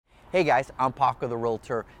Hey guys, I'm Paco the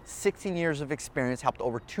Realtor. 16 years of experience, helped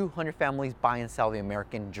over 200 families buy and sell the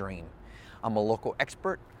American dream. I'm a local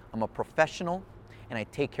expert, I'm a professional, and I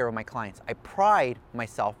take care of my clients. I pride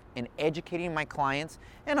myself in educating my clients,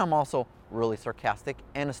 and I'm also really sarcastic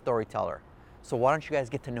and a storyteller. So why don't you guys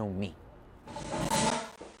get to know me?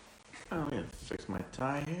 I'm gonna fix my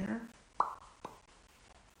tie here.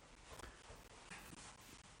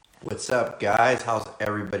 What's up, guys? How's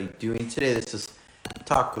everybody doing today? This is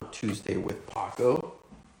Taco Tuesday with Paco.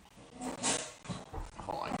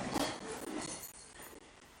 Hold on, guys.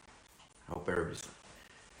 I hope everybody's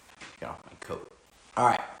got off my coat. All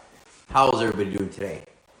right, how's everybody doing today?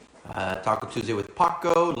 Taco Tuesday with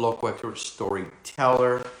Paco, local expert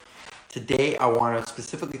storyteller. Today, I want to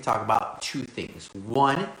specifically talk about two things.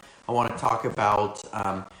 One, I want to talk about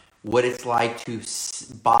what it's like to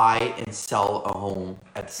buy and sell a home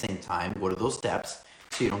at the same time. What are those steps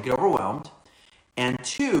so you don't get overwhelmed? And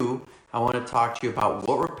two, I want to talk to you about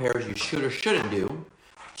what repairs you should or shouldn't do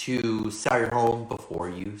to sell your home before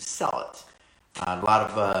you sell it.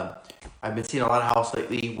 I've been seeing a lot of houses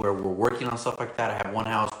lately where we're working on stuff like that. I have one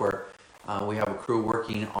house where we have a crew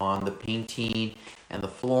working on the painting and the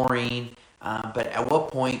flooring. But at what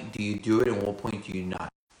point do you do it and what point do you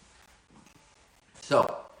not?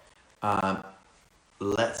 So,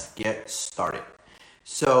 let's get started.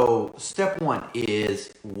 So, step one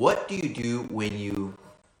is, what do you do when you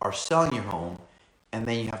are selling your home and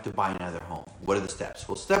then you have to buy another home? What are the steps?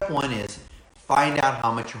 Well, step one is find out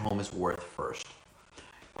how much your home is worth first,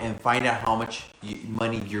 and find out how much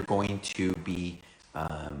money you're going to be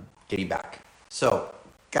getting back. So,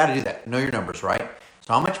 got to do that. Know your numbers, right?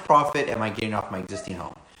 So, how much profit am I getting off my existing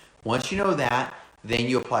home? Once you know that, then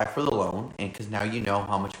you apply for the loan, and because now you know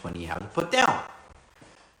how much money you have to put down.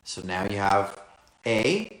 So now you have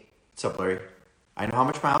what's up, Larry? I know how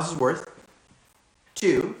much my house is worth.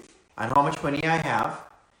 2, I know how much money I have.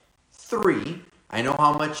 3, I know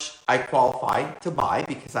how much I qualify to buy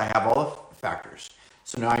because I have all the factors.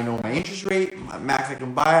 So now I know my interest rate, my max I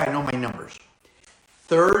can buy, I know my numbers.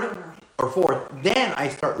 3rd or 4th, then I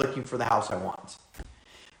start looking for the house I want.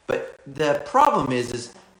 But the problem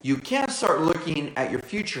is you can't start looking at your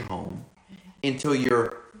future home until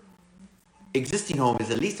your existing home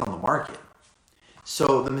is at least on the market.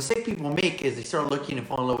 So the mistake people make is they start looking and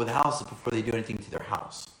fall in love with the houses before they do anything to their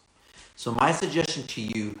house. So my suggestion to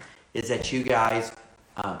you is that you guys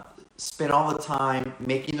spend all the time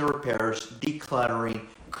making the repairs, decluttering,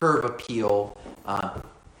 curb appeal.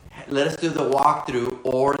 Let us do the walkthrough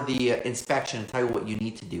or the inspection and tell you what you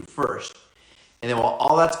need to do first. And then while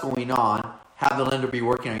all that's going on, have the lender be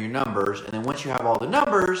working on your numbers. And then once you have all the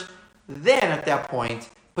numbers, then at that point,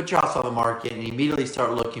 put your house on the market and immediately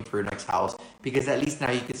start looking for your next house, because at least now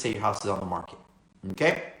you can say your house is on the market.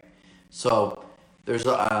 Okay? So there's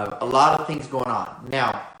a lot of things going on.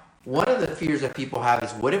 Now, one of the fears that people have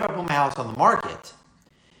is, what if I put my house on the market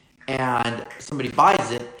and somebody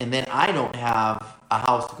buys it and then I don't have a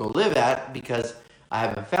house to go live at because I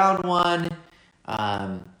haven't found one?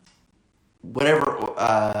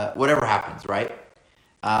 Whatever happens, right?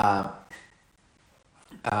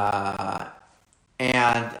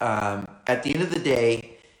 At the end of the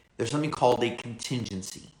day, there's something called a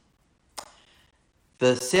contingency.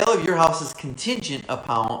 The sale of your house is contingent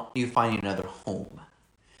upon you finding another home.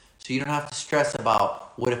 So you don't have to stress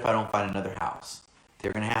about, what if I don't find another house?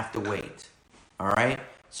 They're going to have to wait. All right?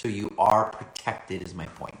 So you are protected is my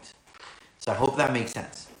point. So I hope that makes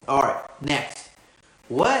sense. All right, next.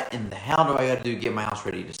 What in the hell do I got to do to get my house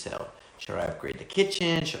ready to sell? Should I upgrade the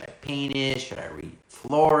kitchen? Should I paint it? Should I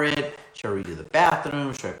re-floor it? Should I redo the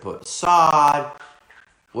bathroom? Should I put sod?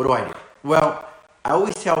 What do I do? Well, I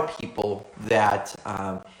always tell people that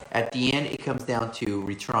at the end, it comes down to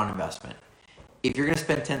return on investment. If you're going to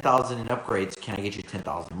spend $10,000 in upgrades, can I get you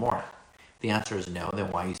 $10,000 more? If the answer is no,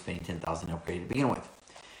 then why are you spending $10,000 in upgrade to begin with?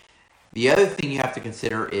 The other thing you have to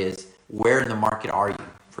consider is, where in the market are you?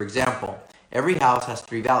 For example, every house has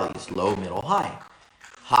 3 values: low, middle, high.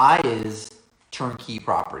 High is turnkey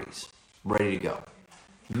properties, ready to go.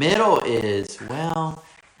 Middle is, well,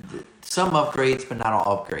 some upgrades, but not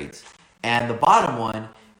all upgrades. And the bottom one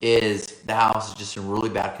is, the house is just in really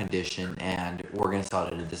bad condition and we're going to sell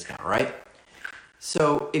it at a discount, right?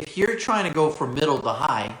 So if you're trying to go from middle to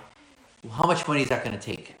high, how much money is that going to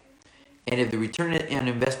take? And if the return on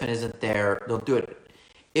investment isn't there, don't do it.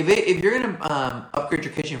 If you're going to upgrade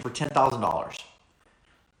your kitchen for $10,000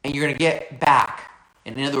 and you're going to get back,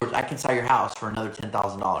 and in other words, I can sell your house for another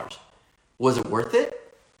 $10,000, was it worth it?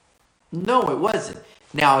 No, it wasn't.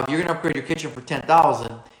 Now, if you're going to upgrade your kitchen for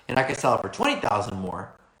 $10,000 and I can sell it for $20,000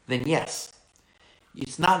 more, then yes.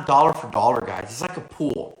 It's not dollar for dollar, guys. It's like a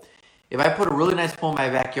pool. If I put a really nice pool in my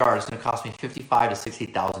backyard, it's going to cost me $55,000 to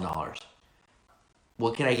 $60,000.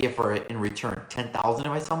 What can I get for it in return? $10,000 if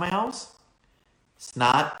I sell my house? It's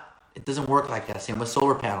not. It doesn't work like that. Same with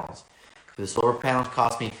solar panels. If the solar panels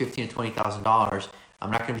cost me $15,000 to $20,000,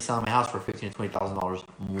 I'm not going to be selling my house for $15,000 to $20,000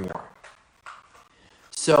 more.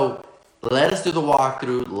 So let us do the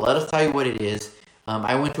walkthrough. Let us tell you what it is.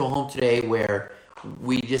 I went to a home today where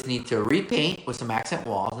we just need to repaint with some accent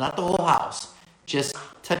walls, not the whole house, just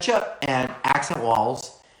touch up and accent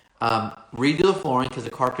walls, redo the flooring because the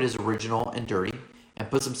carpet is original and dirty, and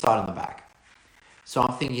put some sod in the back. So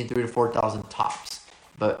I'm thinking $3,000 to $4,000 tops,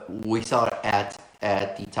 but we sell it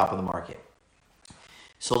at the top of the market.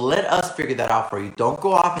 So let us figure that out for you. Don't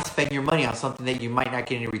go off and spend your money on something that you might not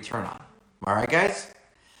get any return on. All right, guys?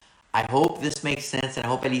 I hope this makes sense, and I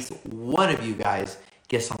hope at least one of you guys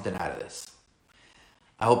gets something out of this.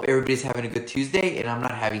 I hope everybody's having a good Tuesday, and I'm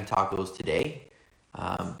not having tacos today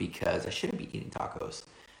because I shouldn't be eating tacos.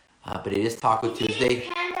 But it is Taco Tuesday.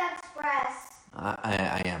 Panda Express.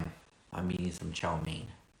 I am. I'm eating some chow mein.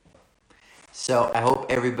 So I hope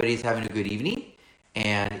everybody's having a good evening,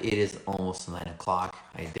 and it is almost 9 o'clock.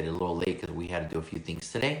 I did it a little late because we had to do a few things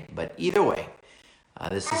today, but either way,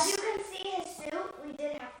 As you can see his suit, we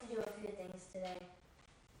did have to do a few things today.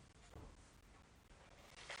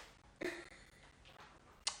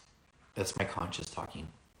 That's my conscience talking.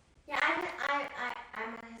 Yeah,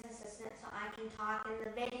 I'm his assistant, so I can talk in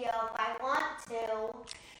the video if I want to.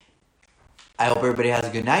 I hope everybody has a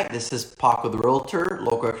good night. This is Paco the Realtor,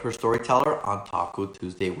 local expert storyteller on Taco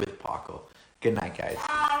Tuesday with Paco. Good night, guys.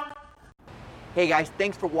 Bye. Hey guys,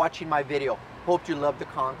 thanks for watching my video. Hope you love the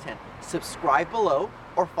content. Subscribe below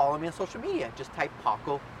or follow me on social media. Just type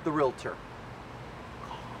Paco the Realtor.